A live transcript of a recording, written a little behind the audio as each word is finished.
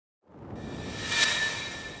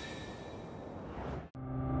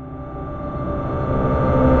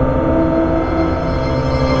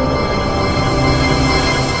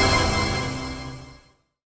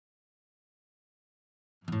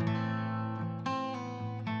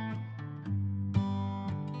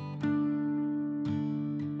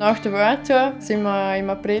Nach der World Tour sind wir im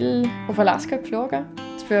April auf Alaska geflogen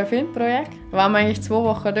für ein Filmprojekt. Da waren wir eigentlich 2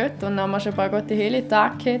 Wochen dort und dann haben wir schon ein paar gute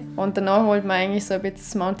Heli-Tage gehabt. Und danach wollten wir eigentlich so ein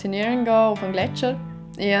bisschen Mountaineering gehen auf den Gletscher.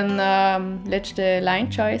 Ich hatte letzte Line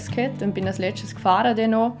Choice gehabt und bin als letztes gefahren.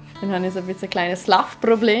 Dann habe ich so ein bisschen ein kleines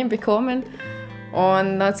Slav-Problem bekommen. Und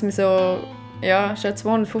dann hat es mich so schon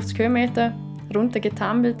 250 Kilometer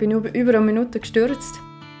runtergetampelt, bin über eine Minute gestürzt.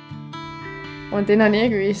 Und dann habe ich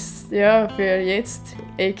gewusst, für jetzt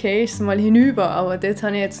AK ist es mal hinüber, aber dort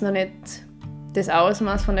habe ich jetzt noch nicht das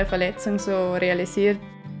Ausmaß von der Verletzung so realisiert.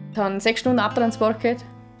 Ich habe 6 Stunden Abtransport gehabt,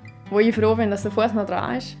 wo ich froh bin, dass der Fuß noch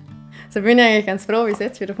dran ist. Also bin ich eigentlich ganz froh, wie es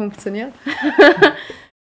jetzt wieder funktioniert.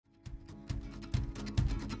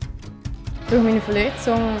 Durch meine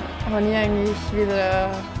Verletzung habe ich eigentlich wieder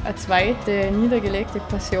eine zweite niedergelegte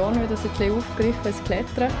Passion wieder so ein bisschen aufgegriffen als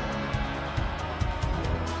Klettern.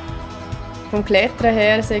 Vom Klettern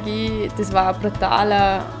her sage ich, das war ein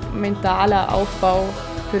brutaler mentaler Aufbau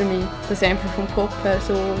für mich, dass ich einfach vom Kopf her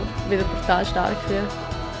so wieder brutal stark wird.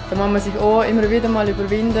 Da muss man sich auch immer wieder mal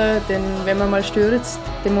überwinden, denn wenn man mal stürzt,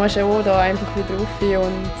 dann muss man auch da einfach wieder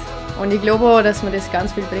rauf. Und ich glaube auch, dass mir das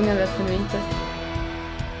ganz viel bringen wird für den Winter.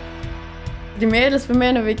 Die Mädels bei mir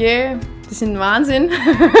in der WG, die sind Wahnsinn.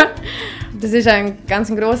 Das ist ein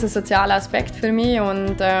ganz großer sozialer Aspekt für mich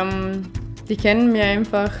und die kennen mich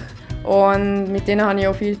einfach. Und mit denen habe ich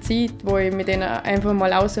auch viel Zeit, wo ich mit denen einfach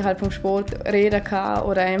mal außerhalb vom Sport reden kann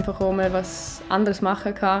oder einfach auch mal was anderes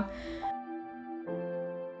machen kann.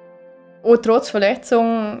 Auch trotz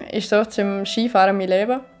Verletzung ist trotzdem Skifahren mein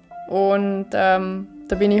Leben. Und da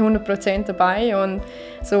bin ich 100% dabei. Und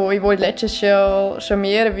so, ich wollte letztes Jahr schon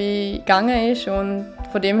mehr, wie gegangen ist. Und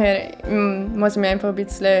von dem her muss ich mich einfach ein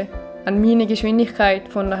bisschen an meine Geschwindigkeit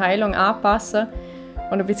von der Heilung anpassen.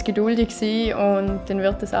 Und ein bisschen geduldig sein und dann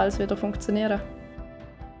wird das alles wieder funktionieren.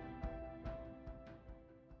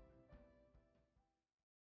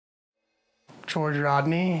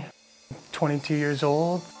 Rodney, 22 years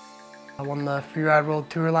old. I won the Freeride World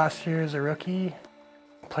Tour last year as a rookie.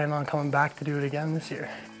 Plan on coming back to do it again this year.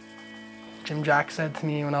 Jim Jack said to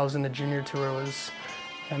me when I was in the junior tour was,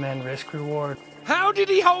 "Hey man, risk reward." How did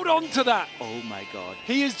he hold on to that? Oh my God.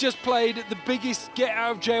 He has just played the biggest get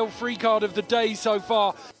out of jail free card of the day so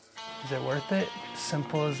far. Is it worth it?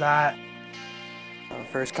 Simple as that.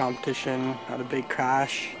 First competition, had a big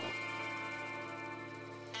crash.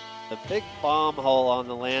 A big bomb hole on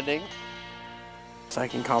the landing.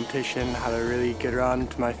 Second competition, had a really good run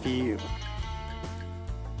to my feet.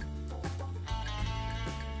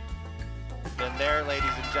 And there, ladies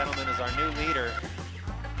and gentlemen, is our new leader.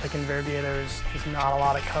 Like in Verbier, there's not a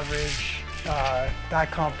lot of coverage. That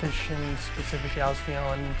competition specifically, I was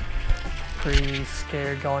feeling pretty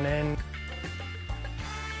scared going in.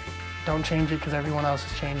 Don't change it because everyone else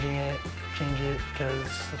is changing it. Change it because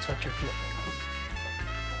that's what you're feeling.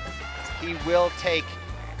 He will take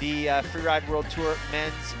the Freeride World Tour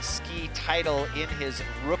men's ski title in his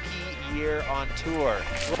rookie year on tour.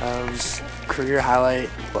 It was a career highlight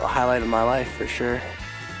of my life for sure.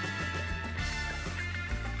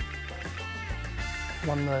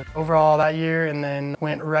 Won the overall that year and then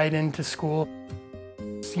went right into school.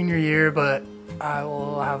 Senior year, but I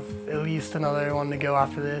will have at least another one to go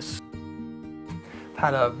after this.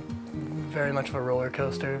 Had a very much of a roller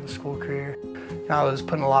coaster of a school career. I was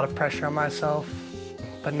putting a lot of pressure on myself,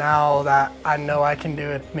 but now that I know I can do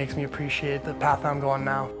it, it makes me appreciate the path I'm going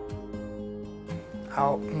now.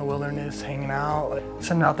 Out in the wilderness, hanging out,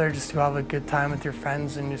 sitting out there just to have a good time with your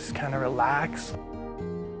friends and just kind of relax.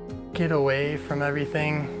 Get away from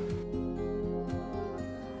everything.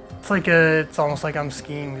 It's almost like I'm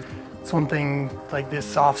skiing. It's one thing, like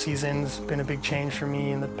this off season's been a big change for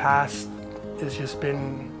me. In the past, it's just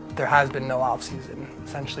been, there has been no off season.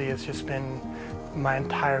 Essentially, it's just been, my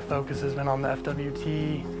entire focus has been on the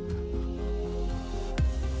FWT.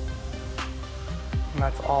 And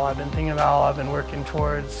that's all I've been thinking about, all I've been working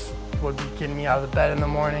towards, would be getting me out of the bed in the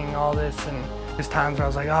morning, all this. And there's times where I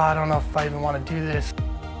was like, oh, I don't know if I even want to do this.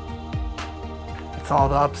 It's all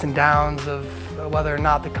the ups and downs of whether or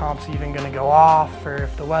not the comp's even going to go off, or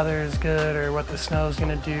if the weather is good, or what the snow's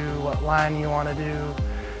going to do, what line you want to do,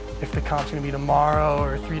 if the comp's going to be tomorrow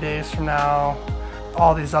or 3 days from now.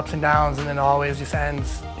 All these ups and downs, and then it always just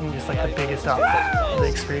ends in just like the biggest up. The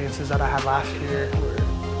experiences that I had last year